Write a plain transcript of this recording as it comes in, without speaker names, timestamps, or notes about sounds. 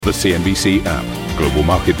The CNBC app. Global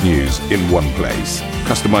market news in one place.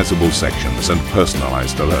 Customizable sections and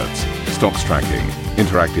personalized alerts. Stocks tracking,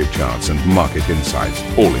 interactive charts and market insights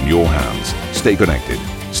all in your hands. Stay connected.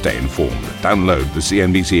 Stay informed. Download the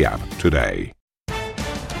CNBC app today.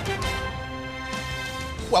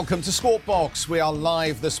 Welcome to Squawk Box. We are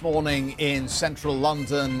live this morning in central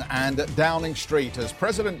London and at Downing Street as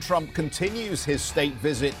President Trump continues his state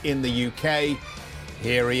visit in the UK.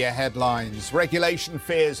 Here are your headlines. Regulation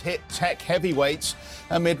fears hit tech heavyweights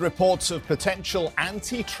amid reports of potential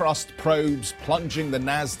antitrust probes plunging the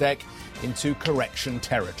Nasdaq into correction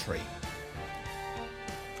territory.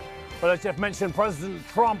 Well, as Jeff mentioned, President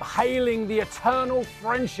Trump hailing the eternal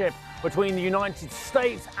friendship between the United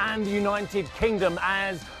States and the United Kingdom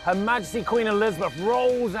as Her Majesty Queen Elizabeth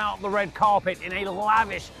rolls out the red carpet in a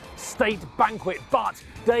lavish state banquet. But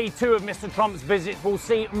day two of Mr. Trump's visit will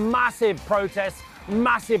see massive protests,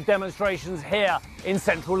 massive demonstrations here in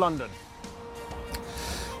central London.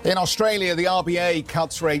 In Australia, the RBA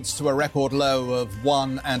cuts rates to a record low of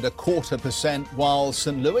 1.25%, while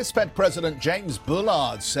St. Louis Fed President James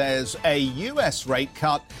Bullard says a US rate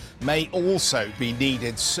cut may also be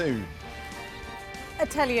needed soon.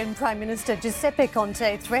 Italian Prime Minister Giuseppe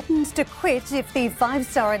Conte threatens to quit if the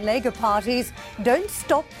Five-Star and Lega parties don't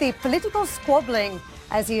stop the political squabbling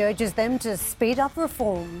as he urges them to speed up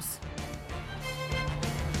reforms.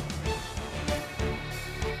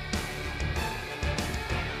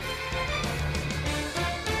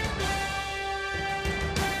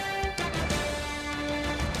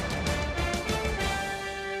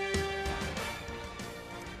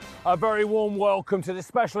 A very warm welcome to this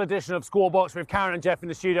special edition of Squawk Box with Karen and Jeff in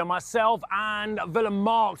the studio. Myself and Willem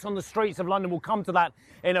Marks on the streets of London. We'll come to that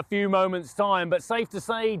in a few moments' time. But safe to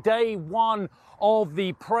say, day one of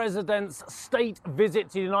the President's state visit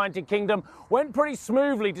to the United Kingdom went pretty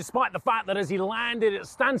smoothly, despite the fact that as he landed at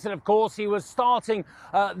Stansted, of course, he was starting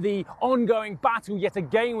the ongoing battle yet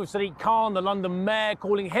again with Sadiq Khan, the London mayor,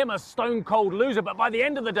 calling him a stone-cold loser. But by the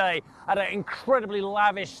end of the day, at an incredibly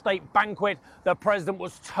lavish state banquet, the President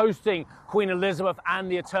was toasting Queen Elizabeth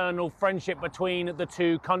and the eternal friendship between the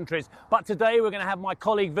two countries. But today we're going to have my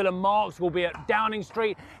colleague Willem Marks will be at Downing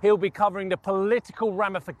Street. He'll be covering the political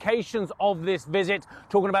ramifications of this visit,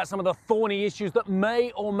 talking about some of the thorny issues that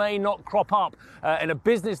may or may not crop up in a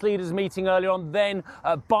business leaders meeting earlier on, then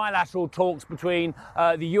bilateral talks between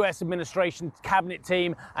the US administration cabinet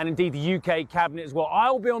team and indeed the UK cabinet as well. I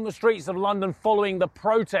will be on the streets of London following the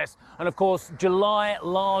protests. And of course, July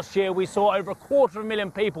last year, we saw over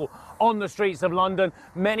 250,000 people on the streets of London.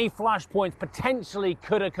 Many flashpoints potentially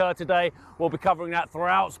could occur today. We'll be covering that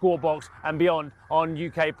throughout Squawk Box and beyond on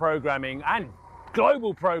UK programming and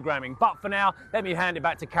global programming. But for now, let me hand it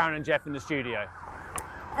back to Karen and Jeff in the studio.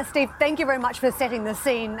 Steve, thank you very much for setting the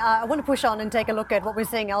scene. I want to push on and take a look at what we're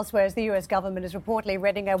seeing elsewhere as the US government is reportedly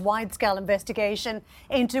running a wide-scale investigation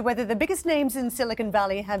into whether the biggest names in Silicon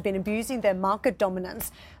Valley have been abusing their market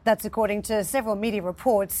dominance. That's according to several media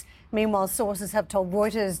reports. Meanwhile, sources have told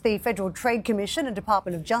Reuters the Federal Trade Commission and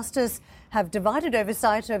Department of Justice have divided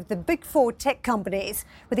oversight of the big four tech companies,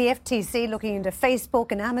 with the FTC looking into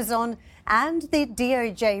Facebook and Amazon and the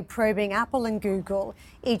DOJ probing Apple and Google.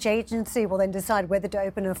 Each agency will then decide whether to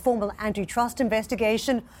open a formal antitrust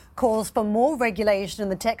investigation. Calls for more regulation in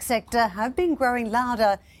the tech sector have been growing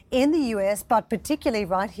louder in the US, but particularly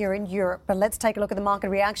right here in Europe. But let's take a look at the market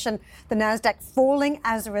reaction. The Nasdaq falling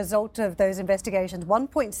as a result of those investigations,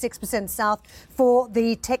 1.6% south for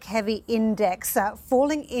the tech-heavy index,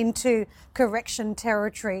 falling into correction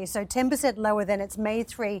territory, so 10% lower than its May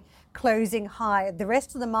 3 closing high. The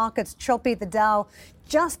rest of the market's choppy. The Dow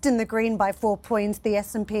just in the green by 4 points, the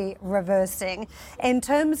S&P reversing. In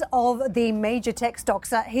terms of the major tech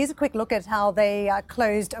stocks, here's a quick look at how they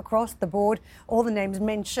closed across the board. All the names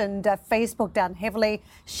mentioned, Facebook down heavily,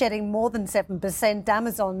 shedding more than 7%,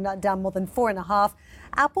 Amazon down more than 4.5%,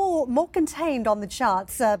 Apple more contained on the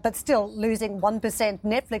charts, but still losing 1%,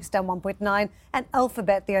 Netflix down 1.9%, and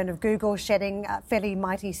Alphabet, the owner of Google, shedding a fairly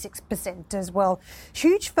mighty 6% as well.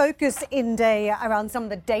 Huge focus in day around some of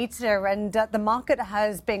the data, and the market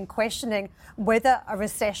has been questioning whether a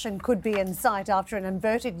recession could be in sight after an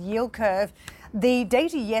inverted yield curve. The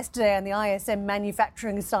data yesterday on the ISM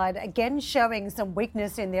manufacturing side, again showing some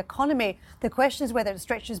weakness in the economy. The question is whether it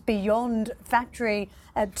stretches beyond factory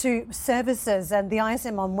to services. And the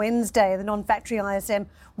ISM on Wednesday, the non-factory ISM,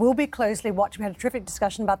 will be closely watched. We had a terrific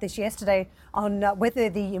discussion about this yesterday on whether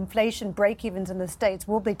the inflation break-evens in the States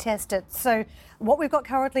will be tested. So what we've got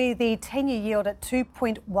currently, the 10-year yield at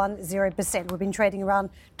 2.10%. We've been trading around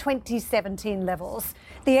 2017 levels.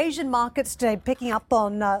 The Asian markets today picking up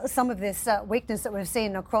on some of this weakness. weakness that we've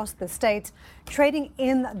seen across the states. Trading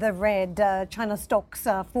in the red, China stocks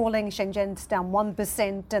falling, Shenzhen's down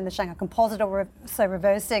 1% and the Shanghai Composite also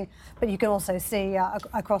reversing. But you can also see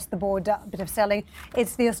across the board a bit of selling.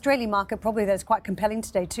 It's the Australian market probably that's quite compelling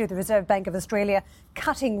today too. The Reserve Bank of Australia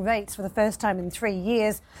cutting rates for the first time in 3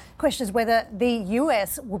 years. Question is whether the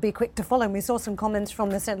US will be quick to follow. And we saw some comments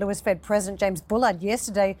from the St. Louis Fed President James Bullard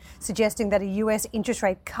yesterday suggesting that a US interest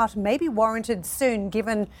rate cut may be warranted soon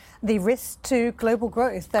given the risk to global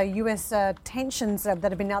growth, the US tensions that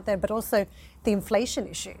have been out there, but also the inflation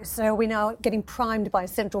issue. So we're now getting primed by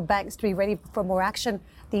central banks to be ready for more action.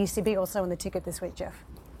 The ECB also on the ticket this week, Jeff.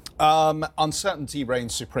 Uncertainty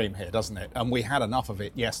reigns supreme here, doesn't it? And we had enough of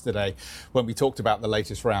it yesterday when we talked about the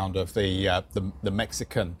latest round of the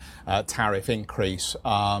Mexican tariff increase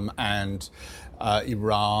and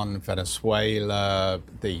Iran, Venezuela,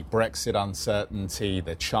 the Brexit uncertainty,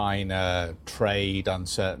 the China trade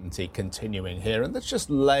uncertainty continuing here. And there's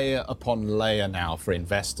just layer upon layer now for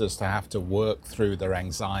investors to have to work through their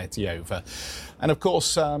anxiety over. And of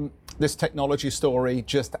course, this technology story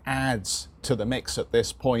just adds to the mix at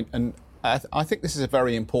this point. And I think this is a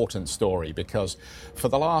very important story because for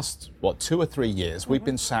the last, 2 or 3 years, we've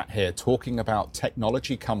been sat here talking about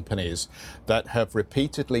technology companies that have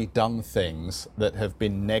repeatedly done things that have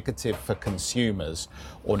been negative for consumers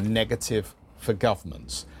or negative for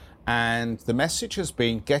governments. And the message has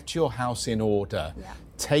been, get your house in order,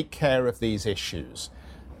 take care of these issues.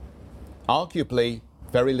 Arguably,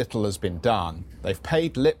 very little has been done. They've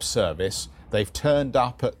paid lip service, they've turned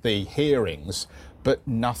up at the hearings, but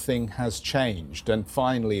nothing has changed. And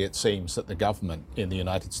finally, it seems that the government in the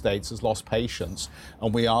United States has lost patience,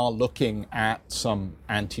 and we are looking at some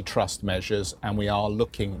antitrust measures, and we are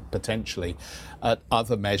looking potentially at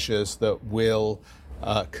other measures that will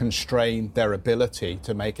constrain their ability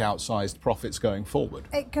to make outsized profits going forward.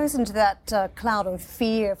 It goes into that cloud of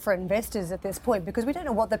fear for investors at this point because we don't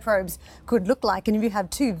know what the probes could look like. And if you have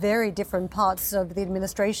two very different parts of the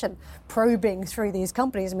administration probing through these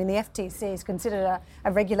companies, I mean, the FTC is considered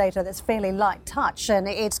a regulator that's fairly light touch, and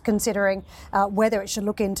it's considering whether it should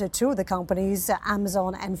look into two of the companies,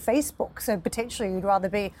 Amazon and Facebook. So potentially you'd rather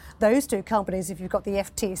be those two companies if you've got the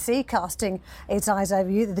FTC casting its eyes over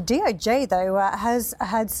you. The DOJ, though, has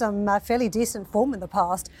had some fairly decent form in the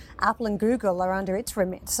past. Apple and Google are under its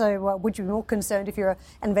remit. So would you be more concerned if you're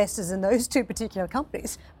investors in those two particular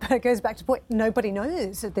companies? But it goes back to the point, nobody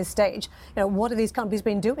knows at this stage, what have these companies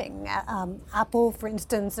been doing? Apple, for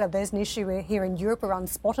instance, there's an issue here in Europe around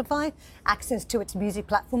Spotify, access to its music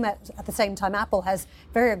platform. At the same time, Apple has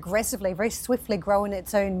very aggressively, very swiftly grown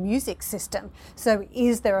its own music system. So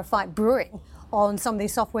is there a fight brewing on some of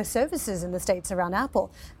these software services in the States around Apple?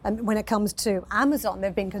 And when it comes to Amazon, there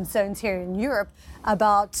have been concerns here in Europe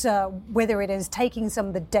about whether it is taking some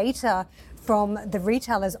of the data from the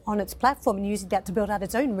retailers on its platform and using that to build out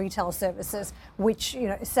its own retail services, which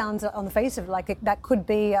sounds on the face of it like that could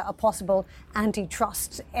be a possible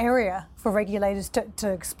antitrust area for regulators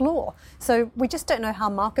to explore. So we just don't know how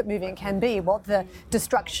market moving it can be, what the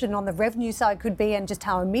destruction on the revenue side could be, and just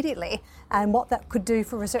how immediately, and what that could do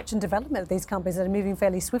for research and development of these companies that are moving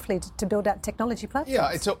fairly swiftly to build out technology platforms.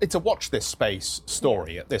 Yeah, it's a watch this space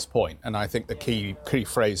story at this point, and I think the key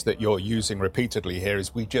phrase that you're using repeatedly here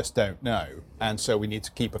is we just don't know, and so we need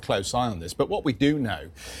to keep a close eye on this. But what we do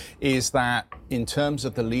know is that in terms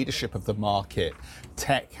of the leadership of the market,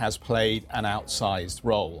 tech has played an outsized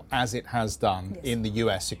role, as it has done in the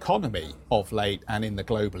US economy of late and in the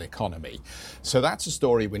global economy. So that's a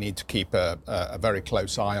story we need to keep a very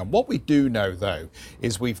close eye on. What we do know, though,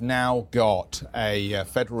 is we've now got a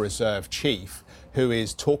Federal Reserve chief who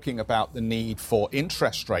is talking about the need for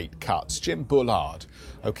interest rate cuts. Jim Bullard,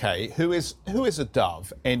 who is a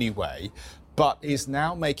dove anyway, but is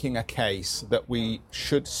now making a case that we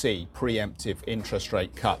should see preemptive interest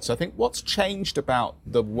rate cuts. I think what's changed about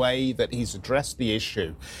the way that he's addressed the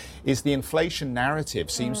issue is the inflation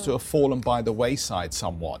narrative seems to have fallen by the wayside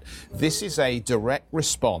somewhat. This is a direct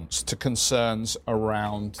response to concerns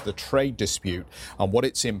around the trade dispute and what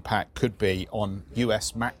its impact could be on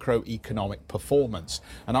US macroeconomic performance.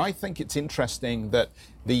 And I think it's interesting that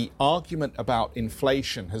the argument about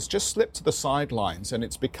inflation has just slipped to the sidelines and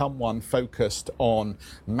it's become one focused on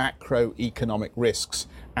macroeconomic risks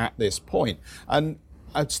at this point. And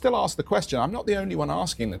I'd still ask the question, I'm not the only one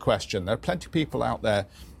asking the question, there are plenty of people out there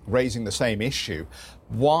raising the same issue.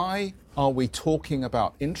 Why are we talking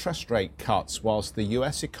about interest rate cuts whilst the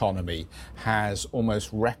US economy has almost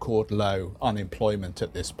record low unemployment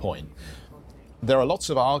at this point? there are lots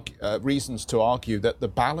of reasons to argue that the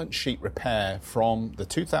balance sheet repair from the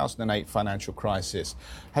 2008 financial crisis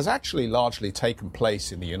has actually largely taken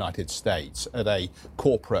place in the United States at a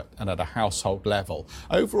corporate and at a household level.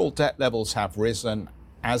 Overall debt levels have risen,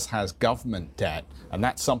 as has government debt, and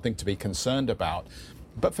that's something to be concerned about.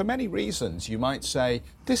 But for many reasons, you might say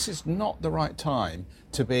this is not the right time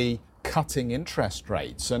to be cutting interest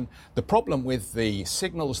rates. And the problem with the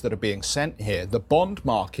signals that are being sent here, the bond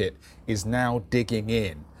market is now digging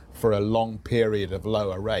in for a long period of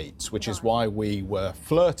lower rates, which is why we were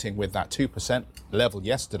flirting with that 2% level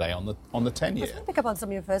yesterday on the 10-year. Let's pick up on some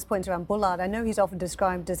of your first points around Bullard. I know he's often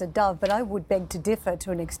described as a dove, but I would beg to differ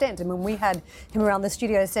to an extent. I mean, we had him around the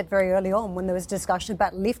studio set very early on when there was discussion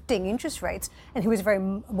about lifting interest rates, and he was very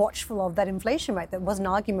watchful of that inflation rate. There was an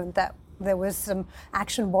argument that there was some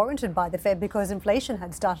action warranted by the Fed because inflation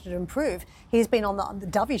had started to improve. He's been on the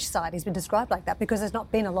dovish side. He's been described like that because there's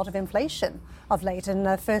not been a lot of inflation of late, and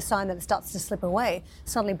the first sign that it starts to slip away,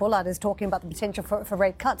 suddenly Bullard is talking about the potential for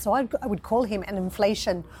rate cuts. So I would call him an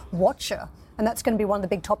inflation watcher. And that's going to be one of the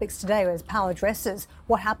big topics today as Powell addresses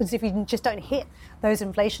what happens if you just don't hit those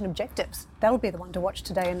inflation objectives. That'll be the one to watch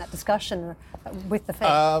today in that discussion with the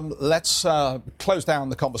Fed. Let's close down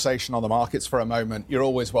the conversation on the markets for a moment. You're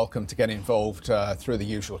always welcome to get involved through the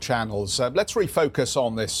usual channels. Let's refocus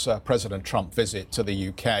on this President Trump visit to the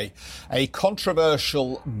UK. A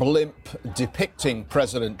controversial blimp depicting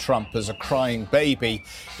President Trump as a crying baby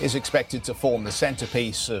is expected to form the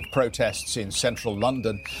centrepiece of protests in central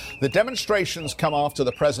London. The demonstrations come after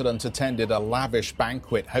the president attended a lavish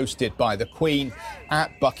banquet hosted by the Queen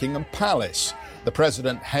at Buckingham Palace. The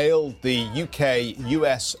president hailed the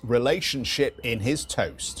UK-US relationship in his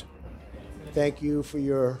toast. Thank you for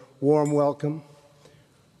your warm welcome,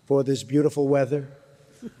 for this beautiful weather,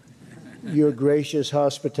 your gracious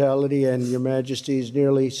hospitality, and Your Majesty's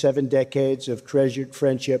nearly 7 decades of treasured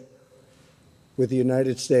friendship with the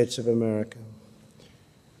United States of America.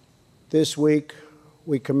 This week,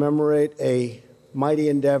 we commemorate a mighty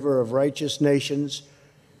endeavor of righteous nations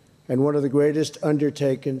and one of the greatest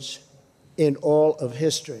undertakings in all of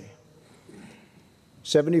history.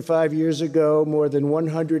 75 years ago, more than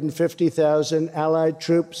 150,000 Allied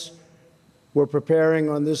troops were preparing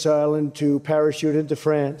on this island to parachute into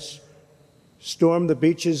France, storm the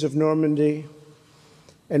beaches of Normandy,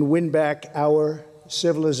 and win back our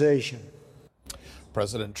civilization.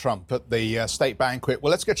 President Trump at the state banquet.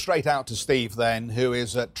 Well, let's get straight out to Steve then, who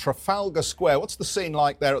is at Trafalgar Square. What's the scene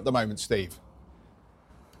like there at the moment, Steve?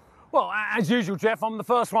 Well, as usual, Jeff, I'm the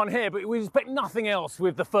first one here, but we expect nothing else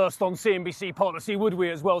with the first on CNBC policy, would we,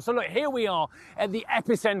 as well? So, look, here we are at the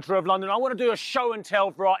epicentre of London. I want to do a show and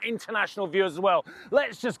tell for our international viewers as well.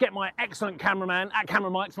 Let's just get my excellent cameraman, at Camera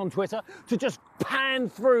Mikes on Twitter, to just pan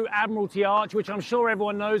through Admiralty Arch, which I'm sure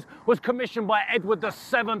everyone knows was commissioned by Edward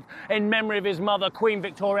VII in memory of his mother, Queen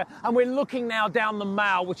Victoria. And we're looking now down the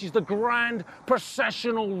Mall, which is the grand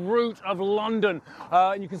processional route of London.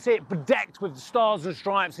 And you can see it bedecked with stars and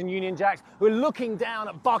stripes and Union Jacks. We're looking down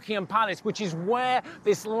at Buckingham Palace, which is where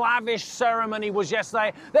this lavish ceremony was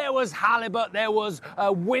yesterday. There was halibut, there was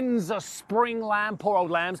Windsor spring lamb, poor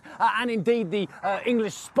old lambs, and indeed the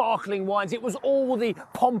English sparkling wines. It was all the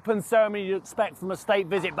pomp and ceremony you'd expect from a state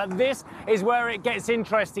visit. But this is where it gets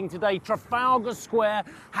interesting today. Trafalgar Square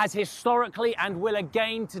has historically and will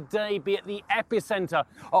again today be at the epicentre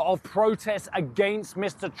of protests against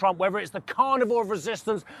Mr. Trump, whether it's the Carnival of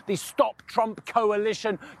Resistance, the Stop Trump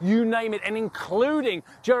Coalition, you name it, and including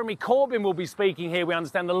Jeremy Corbyn will be speaking here, we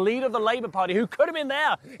understand, the leader of the Labour Party, who could have been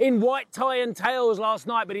there in white tie and tails last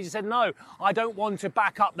night, but he said, no, I don't want to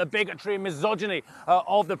back up the bigotry and misogyny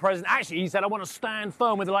of the president. Actually, he said, I want to stand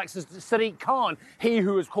firm with the likes of Sadiq Khan, he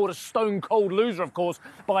who was called a stone-cold loser, of course,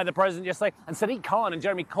 by the president yesterday. And Sadiq Khan and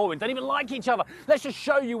Jeremy Corbyn don't even like each other. Let's just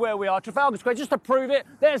show you where we are. Trafalgar Square, just to prove it,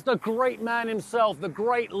 there's the great man himself, the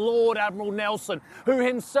great Lord Admiral Nelson, who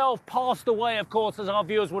himself passed away, of course, as our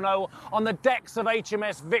viewers will know, on the decks of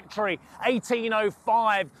HMS Victory,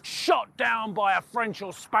 1805, shot down by a French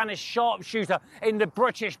or Spanish sharpshooter in the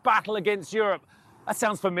British battle against Europe. That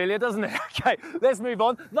sounds familiar, doesn't it? Okay, let's move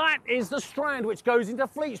on. That is the Strand, which goes into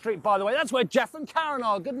Fleet Street, by the way. That's where Jeff and Karen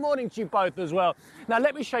are. Good morning to you both as well. Now,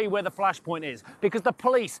 let me show you where the flashpoint is, because the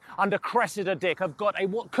police under Cressida Dick have got a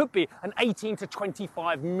what could be an 18 to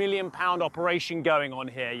 25 million pound operation going on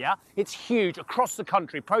here, yeah? It's huge across the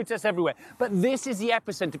country, protests everywhere. But this is the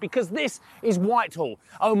epicentre, because this is Whitehall.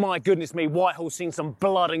 Oh, my goodness me, Whitehall's seen some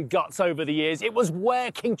blood and guts over the years. It was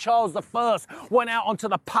where King Charles I went out onto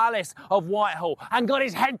the Palace of Whitehall, and got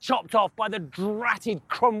his head chopped off by the dratted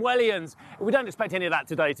Cromwellians. We don't expect any of that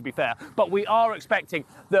today, to be fair, but we are expecting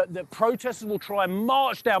that the protesters will try and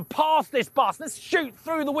march down past this bus. Let's shoot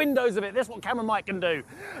through the windows of it. That's what Camera Mike can do.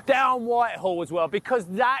 Down Whitehall as well, because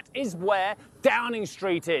that is where Downing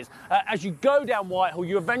Street is. As you go down Whitehall,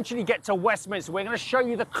 you eventually get to Westminster. We're going to show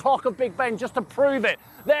you the clock of Big Ben just to prove it.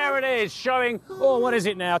 There it is, showing, what is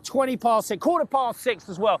it now? 20 past 6, quarter past 6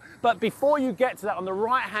 as well. But before you get to that, on the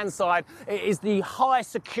right-hand side, it is the high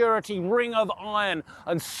security ring of iron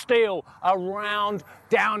and steel around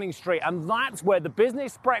Downing Street. And that's where the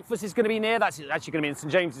business breakfast is going to be near. That's actually going to be in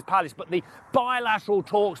St James's Palace. But the bilateral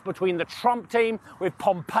talks between the Trump team with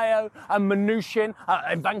Pompeo and Mnuchin,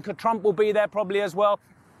 Ivanka Trump will be there probably as well.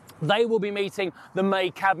 They will be meeting the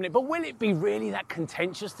May cabinet. But will it be really that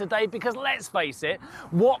contentious today? Because let's face it,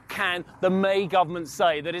 what can the May government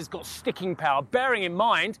say that has got sticking power? Bearing in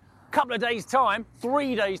mind, a couple of days' time,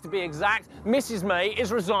 3 days to be exact, Mrs May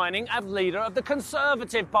is resigning as leader of the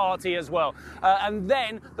Conservative Party as well. And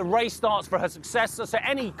then the race starts for her successor. So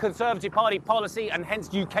any Conservative Party policy, and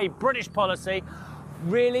hence UK-British policy,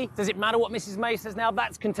 really? Does it matter what Mrs May says now?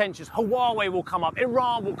 That's contentious. Huawei will come up.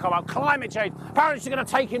 Iran will come up. Climate change. Apparently she's going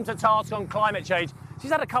to take him to task on climate change. She's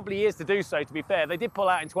had a couple of years to do so, to be fair. They did pull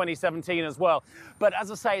out in 2017 as well. But as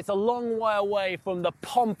I say, it's a long way away from the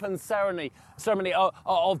pomp and ceremony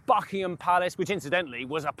of Buckingham Palace, which incidentally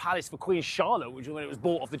was a palace for Queen Charlotte, which when it was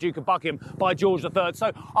bought off the Duke of Buckingham by George III.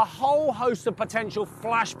 So a whole host of potential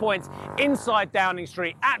flashpoints inside Downing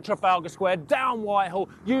Street, at Trafalgar Square, down Whitehall,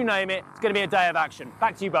 you name it. It's going to be a day of action.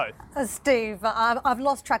 Back to you both. Steve, I've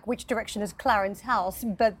lost track which direction is Clarence House,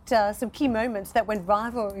 but some key moments that went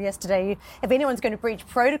viral yesterday. If anyone's going to breach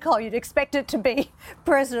protocol, you'd expect it to be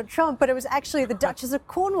President Trump, but it was actually the Duchess of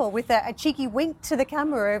Cornwall with a cheeky wink to the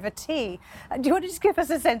camera over tea. Do you want to just give us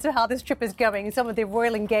a sense of how this trip is going and some of the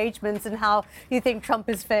royal engagements and how you think Trump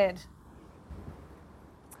is fared?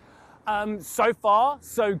 So far,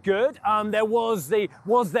 so good. Was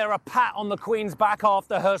there a pat on the Queen's back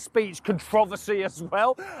after her speech controversy as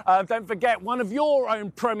well? Don't forget, one of your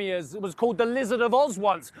own premiers was called the Lizard of Oz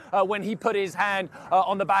once when he put his hand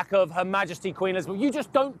on the back of Her Majesty Queen Elizabeth. You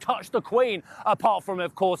just don't touch the Queen, apart from,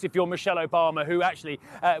 of course, if you're Michelle Obama, who actually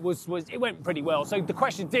it went pretty well. So the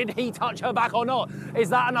question, did he touch her back or not? Is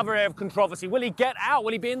that another area of controversy? Will he get out?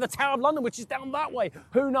 Will he be in the Tower of London, which is down that way?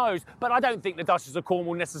 Who knows? But I don't think the Duchess of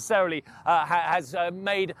Cornwall necessarily has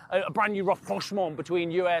made a brand new rapprochement between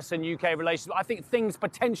US and UK relations. I think things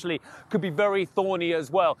potentially could be very thorny as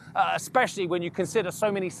well, especially when you consider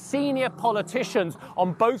so many senior politicians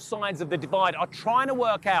on both sides of the divide are trying to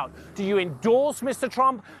work out, do you endorse Mr.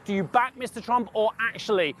 Trump? Do you back Mr. Trump? Or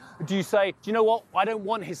actually, do you say, do you know what? I don't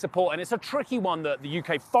want his support. And it's a tricky one that the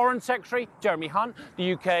UK Foreign Secretary, Jeremy Hunt,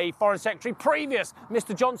 the UK Foreign Secretary previous,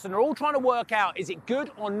 Mr. Johnson, are all trying to work out, is it good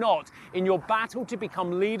or not in your battle to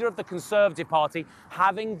become leader of the Conservative Party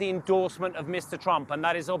having the endorsement of Mr. Trump? And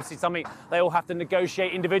that is obviously something they all have to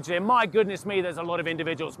negotiate individually. And my goodness me, there's a lot of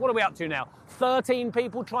individuals. What are we up to now? 13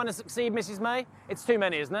 people trying to succeed Mrs. May? It's too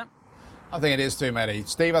many, isn't it? I think it is too many.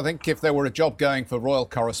 Steve, I think if there were a job going for royal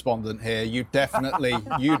correspondent here, you'd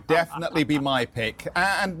definitely be my pick.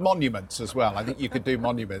 And monuments as well. I think you could do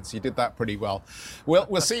monuments. You did that pretty well.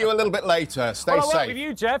 We'll see you a little bit later. Stay safe. I'll work with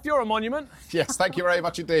you, Jeff. You're a monument. Yes, thank you very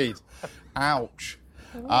much indeed. Ouch.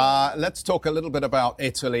 Let's talk a little bit about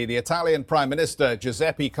Italy. The Italian Prime Minister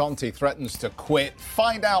Giuseppe Conte threatens to quit.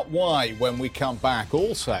 Find out why when we come back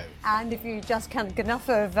also. And if you just can't get enough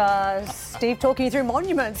of Steve talking you through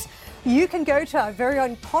monuments, you can go to our very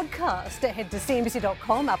own podcast. Head to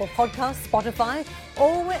cnbc.com, Apple Podcasts, Spotify,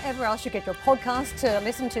 or wherever else you get your podcast to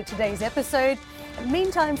listen to today's episode.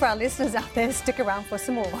 Meantime, for our listeners out there, stick around for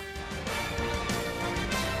some more.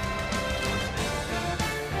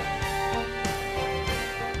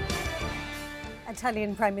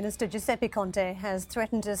 Italian Prime Minister Giuseppe Conte has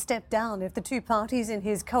threatened to step down if the two parties in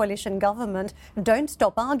his coalition government don't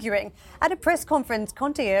stop arguing. At a press conference,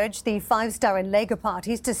 Conte urged the Five Star and Lega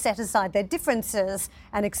parties to set aside their differences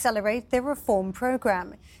and accelerate their reform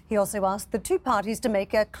programme. He also asked the two parties to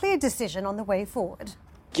make a clear decision on the way forward.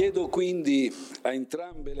 I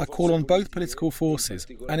call on both political forces,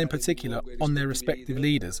 and in particular on their respective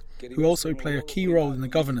leaders, who also play a key role in the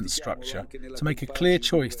governance structure, to make a clear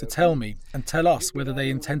choice to tell me and tell us whether they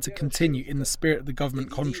intend to continue in the spirit of the government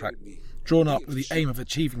contract, drawn up with the aim of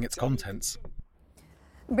achieving its contents.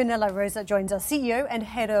 Brunello Rosa joins us, CEO and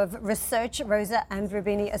Head of Research, Rosa and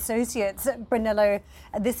Rubini Associates. Brunello,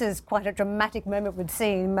 this is quite a dramatic moment would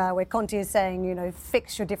seem, where Conte is saying,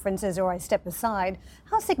 fix your differences or I step aside.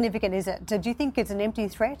 How significant is it? Do you think it's an empty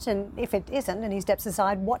threat? And if it isn't and he steps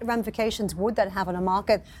aside, what ramifications would that have on a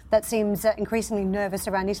market that seems increasingly nervous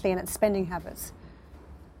around Italy and its spending habits?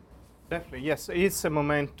 Definitely, yes. It's a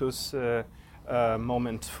momentous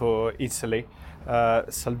moment for Italy.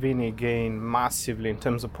 Salvini gained massively in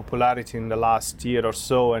terms of popularity in the last year or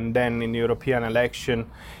so, and then in the European election,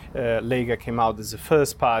 Lega came out as the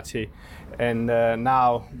first party, and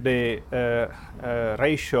now the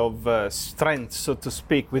ratio of strength, so to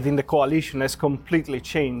speak, within the coalition has completely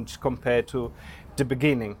changed compared to the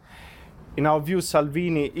beginning. In our view,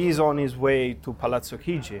 Salvini is on his way to Palazzo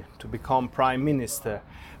Chigi to become prime minister,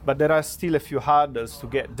 but there are still a few hurdles to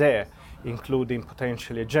get there, including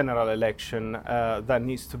potentially a general election that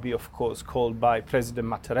needs to be, of course, called by President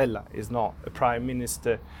Mattarella. It's not a prime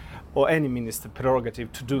minister or any minister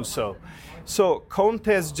prerogative to do so. So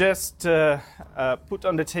Conte has just put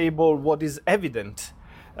on the table what is evident,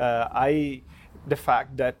 i.e. the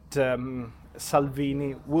fact that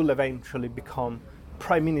Salvini will eventually become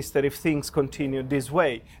prime minister if things continue this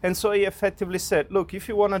way. And so he effectively said, look, if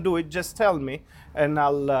you want to do it, just tell me and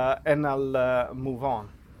I'll move on.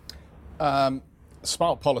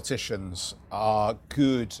 Smart politicians are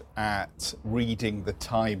good at reading the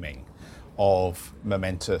timing of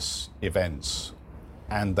momentous events,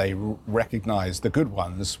 and they recognise the good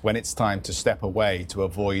ones when it's time to step away to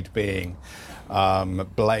avoid being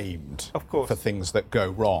blamed for things that go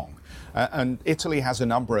wrong. And Italy has a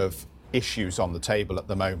number of issues on the table at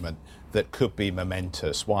the moment that could be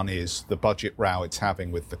momentous. One is the budget row it's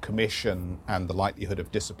having with the Commission and the likelihood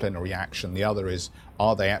of disciplinary action. The other is,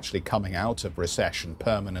 are they actually coming out of recession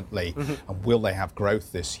permanently? And will they have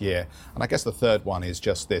growth this year? And I guess the third one is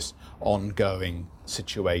just this ongoing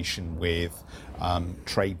situation with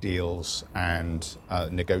trade deals and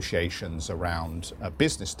negotiations around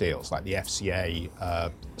business deals, like the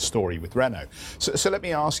FCA story with Renault. So let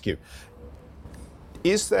me ask you,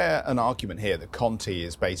 is there an argument here that Conte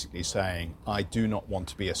is basically saying, I do not want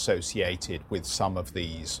to be associated with some of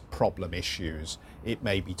these problem issues. It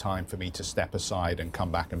may be time for me to step aside and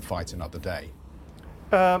come back and fight another day?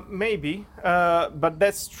 Maybe, but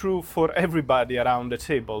that's true for everybody around the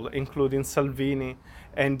table, including Salvini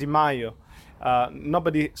and Di Maio.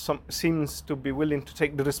 Nobody seems to be willing to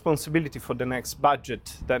take the responsibility for the next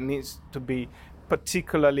budget that needs to be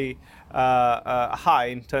particularly high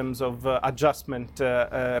in terms of adjustment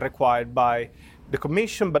required by the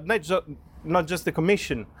Commission, but not just the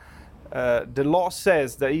Commission. The law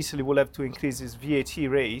says that Italy will have to increase its VAT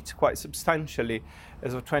rate quite substantially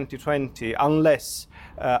as of 2020 unless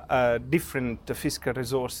different fiscal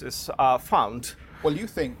resources are found. Well, you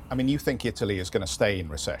think Italy is going to stay in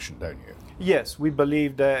recession, don't you? Yes, we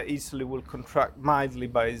believe that Italy will contract mildly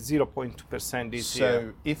by 0.2% this year.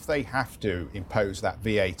 So if they have to impose that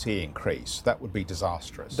VAT increase, that would be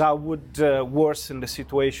disastrous. That would worsen the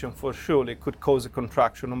situation for sure. It could cause a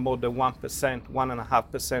contraction of more than 1%,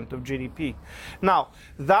 1.5% of GDP. Now,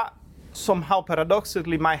 that somehow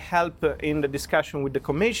paradoxically might help in the discussion with the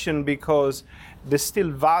Commission because the still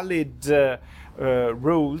valid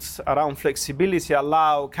rules around flexibility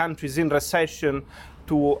allow countries in recession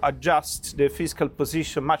to adjust their fiscal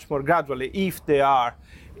position much more gradually if they are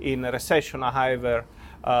in a recession, however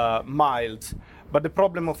mild. But the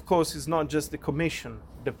problem, of course, is not just the Commission.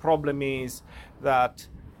 The problem is that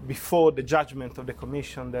before the judgment of the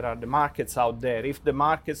Commission, there are the markets out there. If the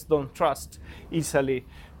markets don't trust Italy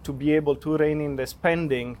to be able to rein in the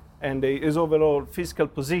spending and its overall fiscal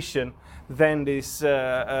position, then this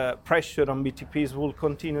pressure on BTPs will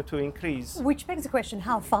continue to increase. Which begs the question,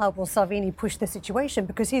 how far will Salvini push the situation?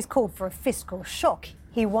 Because he's called for a fiscal shock.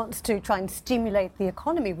 He wants to try and stimulate the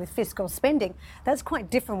economy with fiscal spending. That's quite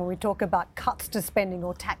different when we talk about cuts to spending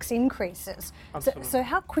or tax increases. So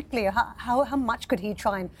how quickly, or how much could he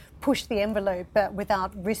try and push the envelope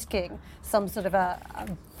without risking some sort of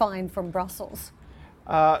a fine from Brussels?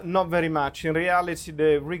 Not very much. In reality,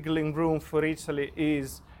 the wriggling room for Italy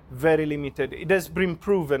is very limited. It has been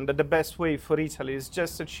proven that the best way for Italy is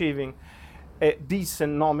just achieving a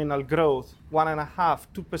decent nominal growth, 1.5%,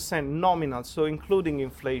 2% nominal, so including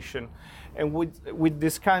inflation. And with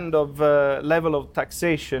this kind of level of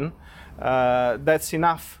taxation, that's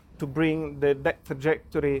enough to bring the debt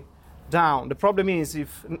trajectory down. The problem is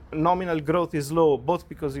if nominal growth is low, both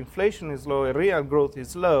because inflation is low and real growth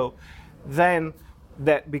is low, then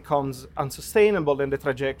that becomes unsustainable and the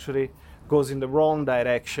trajectory goes in the wrong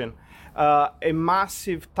direction. A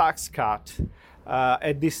massive tax cut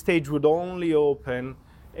at this stage would only open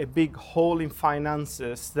a big hole in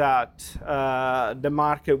finances that the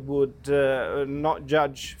market would not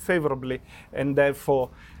judge favorably, and therefore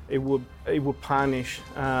it would punish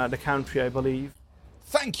the country, I believe.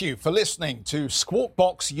 Thank you for listening to Squawk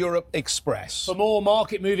Box Europe Express. For more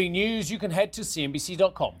market-moving news, you can head to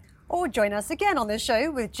cnbc.com. Or join us again on the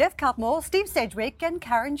show with Jeff Cutmore, Steve Sedgwick and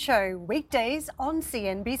Karen Cho, weekdays on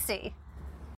CNBC.